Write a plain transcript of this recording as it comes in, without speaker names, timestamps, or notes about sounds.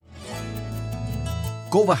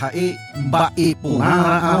kóva ha'e mba'e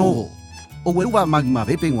porãrã arõvo. Oguerúva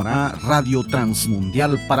magmavépe g̃uarã Radio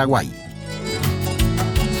Transmundial Paraguay.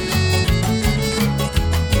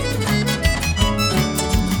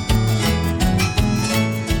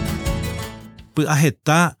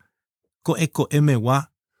 Py'aheta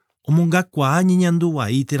ko'ẽko'ẽmegua omongakuaa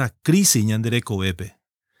ñeñanduva'i térã crisis ñanderekovépe.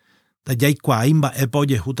 Tajaikuaái mba'épa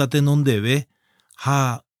ojehúta tenondeve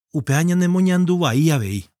ha upéva ñanemoñanduva'i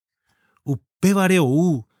avei. Upévare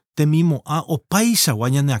ou temimo'ã opaichagua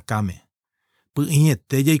ñaneakáme.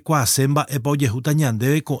 Py'ỹiete jaikuaase mba'épa ojehúta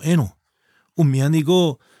ñandéve ko'ẽrõ.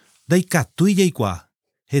 Umíaniko ndaikatúi jaikuaa.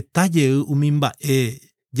 Heta jey umi mba'e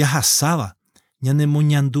jahasáva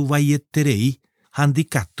ñanemoñanduva'ieterei ha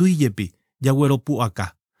ndikatúijepi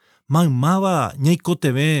jagueropu'aka. Maymáva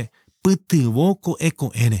ñaikotevẽ pytyvõ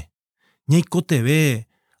ko'ẽko'ẽre. Ñaikotevẽ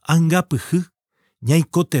ANGAPYHY,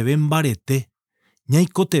 ñaikotevẽ mbarete,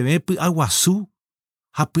 ñaikotevẽ py'aguasu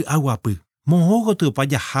ha py'aguapy. Moõgotypa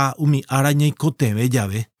jaha umi ára ñaikotevẽ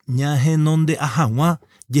Jave. Ñahenonde'a hag̃ua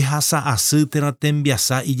jehasa'asy térã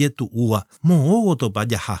tembiasa ijetu'úva. Moõgotypa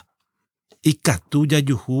jaha. Ikatu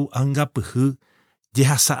jajuhu ANGAPYHY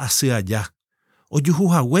JEHASA'ASY AJA.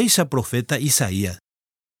 Ojuhuhaguéicha Profeta Isaías.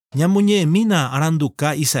 Ñamoñe'ẽmína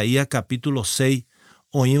aranduka Isaías capítulo 6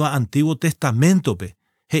 oĩva Antiguo Testamentope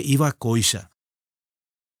he'íva kóicha.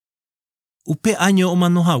 Upe año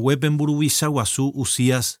omanohaguépe mburuvicha guasu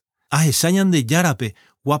Uzías ahecha Ñandejárape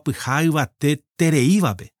guapyha yvate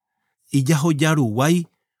tereívape. Ijahojaruguái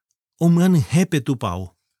omyanyhẽpe tupão.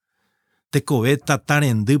 Tekove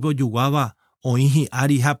tatarendýpe ojuguáva oĩ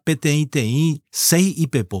hi'ári ha peteĩteĩ 6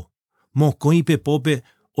 ipepo. Mokõi ipepópe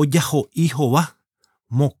ojaho'i hova,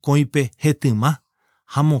 mokõipe hetymá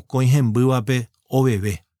ha mokõi hembývape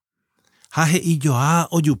oveve. Ha he'ijoa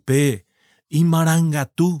ojupe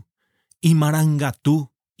Imarangatu, Imarangatu,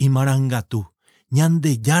 Imarangatu.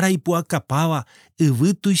 Ñandejára Ipu'akapáva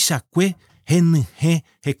yvy tuichakue henyhẽ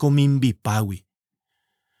hekomimbipágui.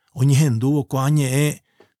 Oñehendúvo ko añe'ẽ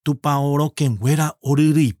tupão rokẽnguéra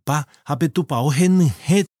oryrýipa ha pe tupão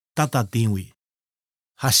henyhẽ tatatĩgui.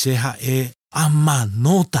 Ha che ha'e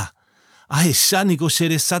amanóta ahechánniko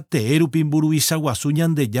cheresate'ẽ rupi mburuvicha guasu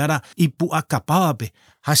Ñandejára Ipu'akapávape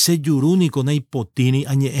ha chejurúniko naipotĩri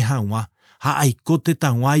añe'ẽ hag̃ua ha aiko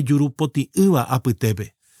tetãg̃ua ijuru potĩ'ỹva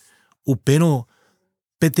apytépe. Upérõ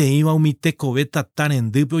peteĩva umi tekove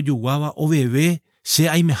tatarendýpe ojuguáva oveve che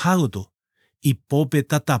aimehágoto. Ipópe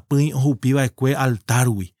tatapỹi ohupiva'ekue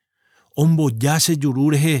altárgui. Omboja chejuru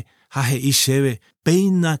rehe ha he'i chéve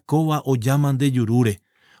péina kóva ojáma ndejurúre.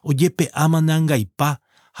 Ojepe'áma ne'ãngaipa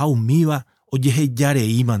ha umíva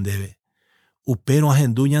ojehejareíma ndéve. Upérõ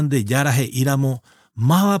ahendu Ñandejára he'íramo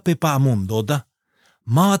mávapepa amondóta,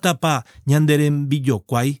 mávatapa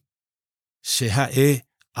ñanderembijokuái. Che ha'e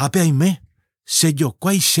ápe aime,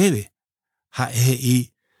 chejokuái chéve. Ha'e he'i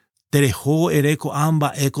tereho ere ko'ã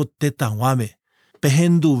mba'éko tetãguáme.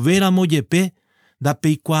 Pehenduvéramo jepe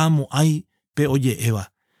ndapeikuaamo'ãi pe oje'éva.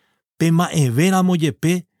 Pema'evéramo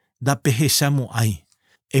jepe ndapehechámo'ãi.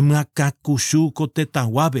 Emyakãkuchu ko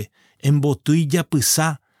tetãguápe, embotýi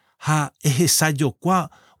japysa ha ehechajokua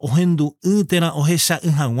ohendu'ỹ térã ohecha'ỹ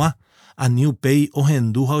hag̃ua ani upéi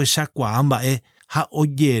ohendu ha ohechakuaa mba'e ha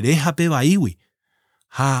ojere hapevaígui.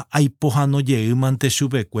 Ha aipohanojeýmante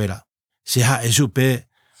chupekuéra. Che ha'e chupe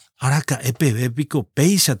araka'e pevépiko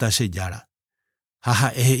péichata che jára. Ha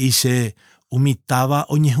ha'e he'i che umi táva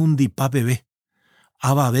oñehundipa peve.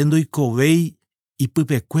 Avave ndoikovéi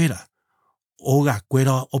ipypekuéra.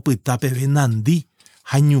 Ogakuéra opyta peve nandi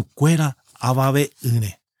ha ñukuéra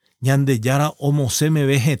avave'ỹre. Ñandejára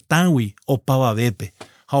omosẽmeve hetãgui opavavépe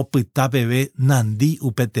ha opyta peve nandi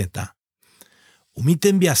upe tetã. Umi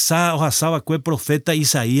tembiasa ohasavakue Profeta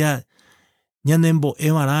Isaías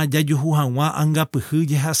ñanembo'evarã jajuhu hag̃ua ANGAPYHY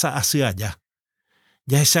JEHASA'ASY AJA.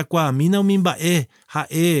 Jahechakuaamína umi mba'e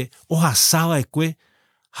ha'e ohasava'ekue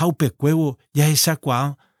ha upekuévo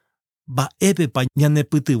jahechakuaa mba'épepa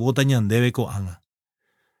ñanepytyvõta ñandéve ko'ág̃a.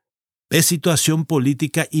 Pe situación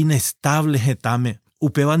política inestable hetãme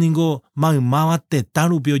upéva ningo maymáva tetã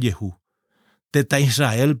rupi ojehu. Tetä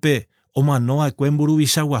Israelpe omanova'ekue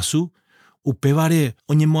mburuvicha guasu upévare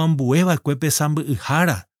oñemoambueva'ekue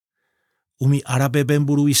pesamby'yhára. Umi árape pe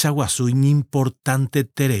mburuvicha guasu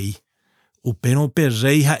ñimportanteterei. Upérõ pe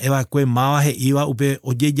rey ha'eva'ekue máva he'íva upe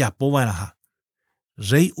ojejapova'erãha.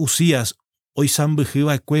 Rey Uzías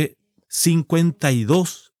oisãmbyhyva'ekue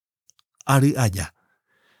 52 ary aja.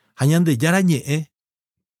 Ha Ñandejára Ñe'ẽ,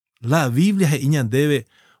 la Biblia he'i ñandéve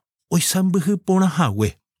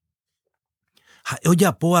oisãmbyhyporãhague. Ha'e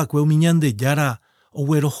ojapova'ekue umi Ñandejára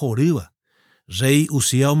oguerohorýva. Rey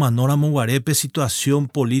Uzías omanóramoguarépe situación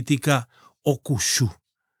política okuchu.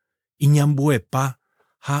 iñambuepa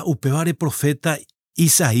ha upévare profeta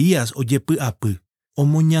Isaías ojepy'apy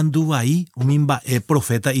omoñanduvai umi mba'e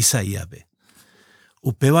profeta Isaíaspe.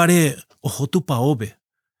 Upévare oho tupãópe,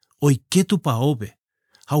 oike tupãópe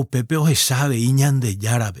ha upépe ohechágui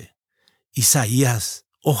Ñandejárape. Isaías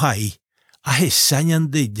ojaho'i ahecha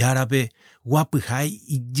Ñandejárape guapyhái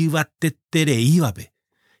ijyvatetereívape.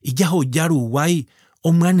 Ijahojaruguái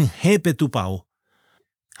omyanyhẽpe tupão.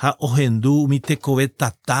 Ha ohendu umi tekove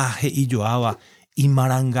tata he'ijoáva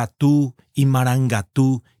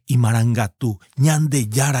Imarangatu,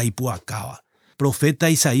 Ñandejára Ipu'akapáva. Profeta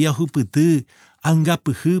Isaías ohupyty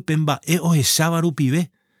ANGAPYHY pe mba'e ohecháva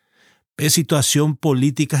rupive. Pe situación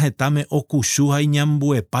política hetãme okuchu ha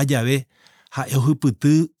iñambuepa jave ha'e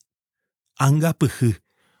ohupyty ANGAPYHY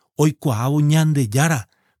oikuaávo Ñandejára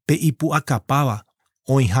pe Ipu'akapáva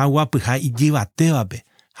oĩha guapyhái ijyvatévape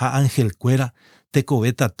ha angelkuéra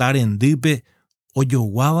tekove tata rendýpe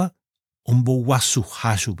ojoguáva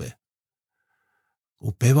omboguasuha chupe.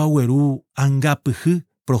 Upéva gueru ANGAPYHY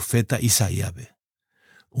profeta Isaíaspe.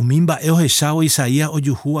 Umi mba'e ohechávo Isaías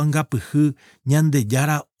ojuhu ANGAPYHY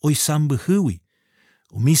Ñandejára oisãmbyhýgui.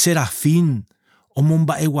 Umi serafín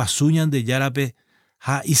omomba'eguasu Ñandejárape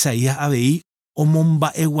ha Isaías avei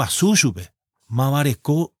omomba'eguasu chupe. Máva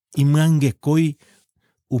reko imyangekói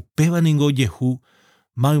upéva niko ojehu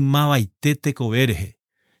maymavaite tekove rehe.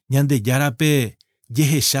 Ñandejárape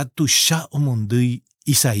jehecha tuicha omondýi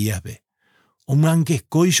Isaíaspe.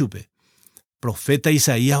 Omyangekói chupe. Profeta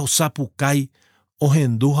Isaías osapukái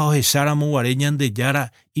ohendu ha ohecháramo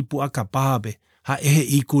Ñandejára Ipu'akapávape ha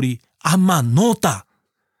ehe'íkuri amanóta.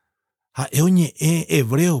 Ha'e oñe'ẽ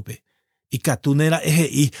hebreope. Ikatu nera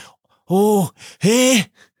ehe'i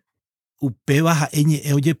upéva ha'e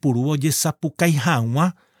ñe'ẽ ojepurúva ojesapukái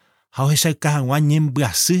hag̃ua ha ohechauka hag̃ua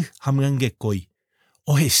ñembyasy ha myangekói.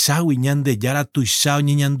 Ohechágui Ñandejára tuicha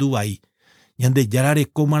oñeñanduvai. Ñandejára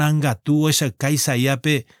reko marangatu ohechauka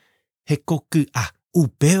Isaíaspe hekoky'a.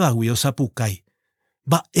 Upévagui osapukái.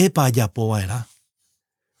 Mba'épa ajapova'erã.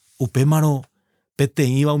 Upémarõ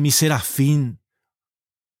peteĩva umi serafín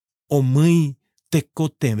omýi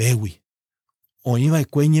tekotevégui.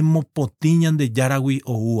 Oĩva'ekue ñemopotĩ Ñandejáragui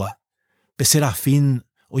oúva. Pe serafín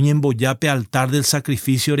oñemboja pe altar del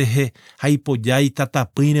sacrificio rehe ha ipoja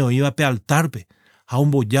itatapỹire oĩva pe altarpe ha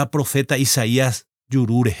omboja profeta Isaías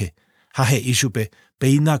jurúrehe ha he'i chupe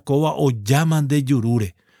peinakóva ojáma nde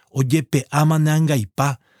jurúre ojepe'áma ne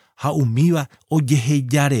ãngaipa ha umíva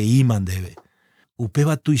ojehejareíma ndéve.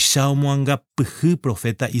 Upéva tuicha omoangapyhy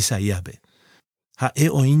profeta Isaíaspe. Ha'e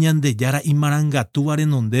oĩ Ñandejára Imarangatúva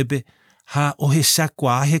renondépe ha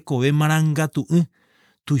ohechakuaa hekove marangatu'ỹ.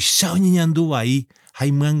 Tuicha oñeñanduvai ha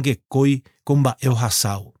imyangekói ko mba'e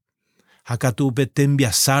ohasávo. Ha katu upe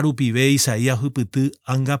tembiasa rupive Isaías ohupyty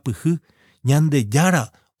ANGAPYHY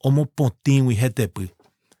Ñandejára omopotĩgui hetepy.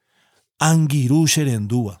 Angirũ che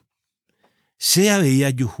rendúva. Che avei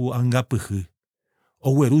ajuhu ANGAPYHY.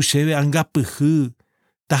 Ogueru chéve ANGAPYHY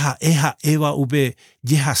taha'e'va upe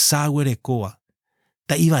jehasa guerekóva.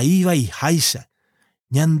 Ta ivaivaiháicha.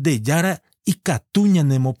 Ñandejára ikatu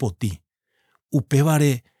ñanemopotĩ.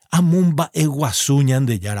 Upévare amomba'eguasu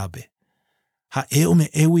Ñandejárape. Ha'e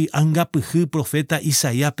ome'ẽgui ANGAPYHY profeta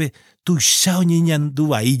Isaíaspe tuicha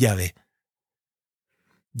oñeñanduvai jave.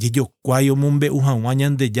 Jejokuái omombe'u hag̃ua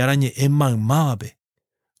Ñandejára Ñe'ẽ maymávape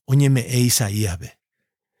oñeme'ẽ Isaíaspe.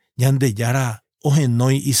 Ñandejára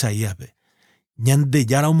ohenói Isaíaspe.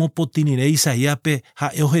 Ñandejára omopotĩrire Isaíaspe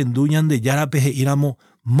ha'e ohendu Ñandejárape he'íramo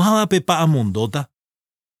mávapepa amondóta.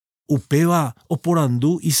 Upéva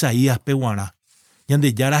oporandu Isaíaspe g̃uarã.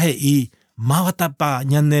 Ñandejára he'i mávatapa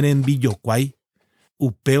ñanerembijokuái.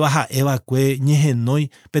 Upéva ha'evakue ñehenói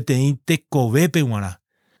peteĩ tekovépe g̃uarã.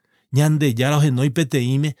 Ñandejára ohenói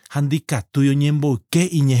peteĩme ha ndikatúi oñemboyke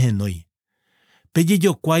iñehenói.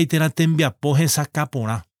 Pejejokuái térã tembiapo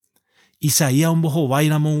hesakaporã. Isaías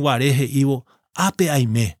ombohovairamo guare he'ívo ápe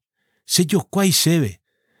aime. Chejokuái chéve.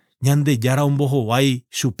 Ñandejára ombohovái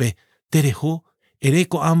chupe. Tereho ere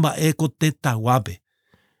ko'ã mba'e ko tetãguápe.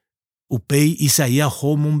 Upéi Isaías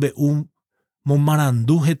oho mombe'u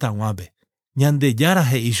momarandu hetãguápe. Ñandejára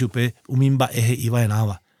he'i chupe umi mba'e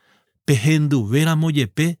he'iva'erãva. Pehenduvéramo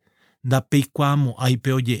jepe ndapeikuaamo'ãi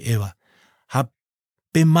pe oje'éva. Ha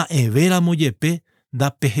pema'evéramo jepe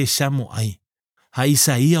ndapehechámo'ãi. Ha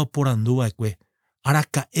Isaías oporanduva'ekue.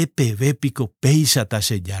 Araka'e pevépiko péichata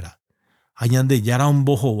che jára. Ha Ñandejára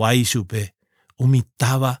ombohovái chupe umi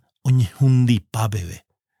táva oñehundipa peve.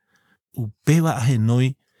 Upéva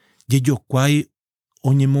ahenói jejokuái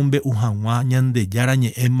oñemombe'u hag̃ua Ñandejára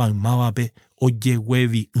Ñe'ẽ maymávape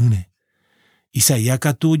ojeguevi'ỹre. Isaías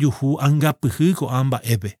katu ojuhu ANGAPYHY ko'ã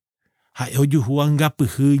mba'épe ha'e ojuhu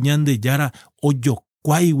ANGAPYHY Ñandejára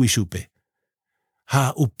ojokuáigui chupe.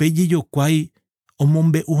 Ha upéi jejokuái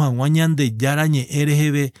omombe'u hag̃ua Ñandejára Ñe'ẽ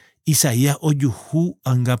reheve Isaías ojuhu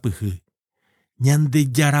ANGAPYHY.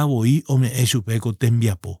 Ñandejáravoi ome'ẽ chupe ko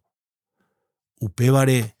tembiapo.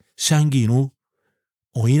 Upévare che angirũ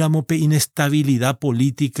oĩramo pe inestabilidad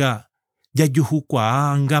política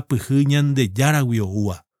jajuhukuaa ANGAPYHY Ñandejáragui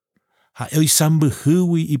oúva. Ha'e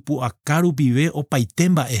oisãmbyhýgui ipu'aka rupive opaite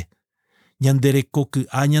mba'e.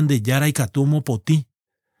 Ñanderekoky'a Ñandejára ikatu omopotĩ.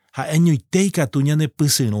 Ha'e añoitéi ikatu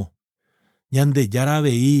ñandepysyrõ. Ñandejára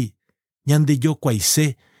avei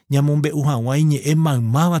ñandejokuaise ñamombe'u hag̃ua iñe'ẽ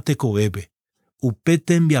maymáva tekovépe. Upe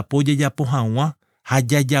tembiapo jajapo hag̃ua ha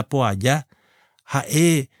jajapo aja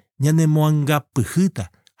ha'e ñanemo'ãngapyhýta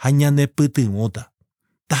ha ñanepytyvõta.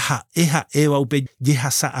 Ta ha'éva upe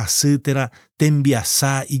jehasa'asy térã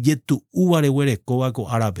tembiasa ijetu'úva reguerekóva ko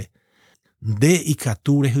árape. Nde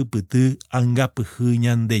ikatu rehypyty ANGAPYHY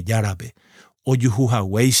Ñandejárape.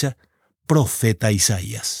 Ojuhuhaguéicha Profeta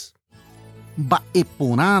Isaías.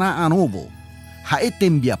 Mba'eporãrã arõvo ha'e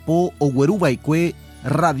tembiapo ogueruva'ekue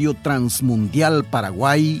Radio Transmundial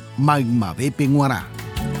Paraguay maymavépe g̃uarã.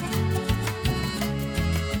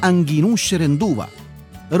 Angirũ che rendúva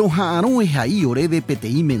roha'ãrõ ehai oréve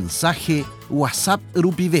peteĩ mensaje WhatsApp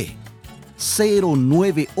rupive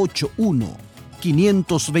 0981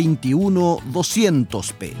 521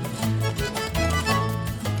 200p.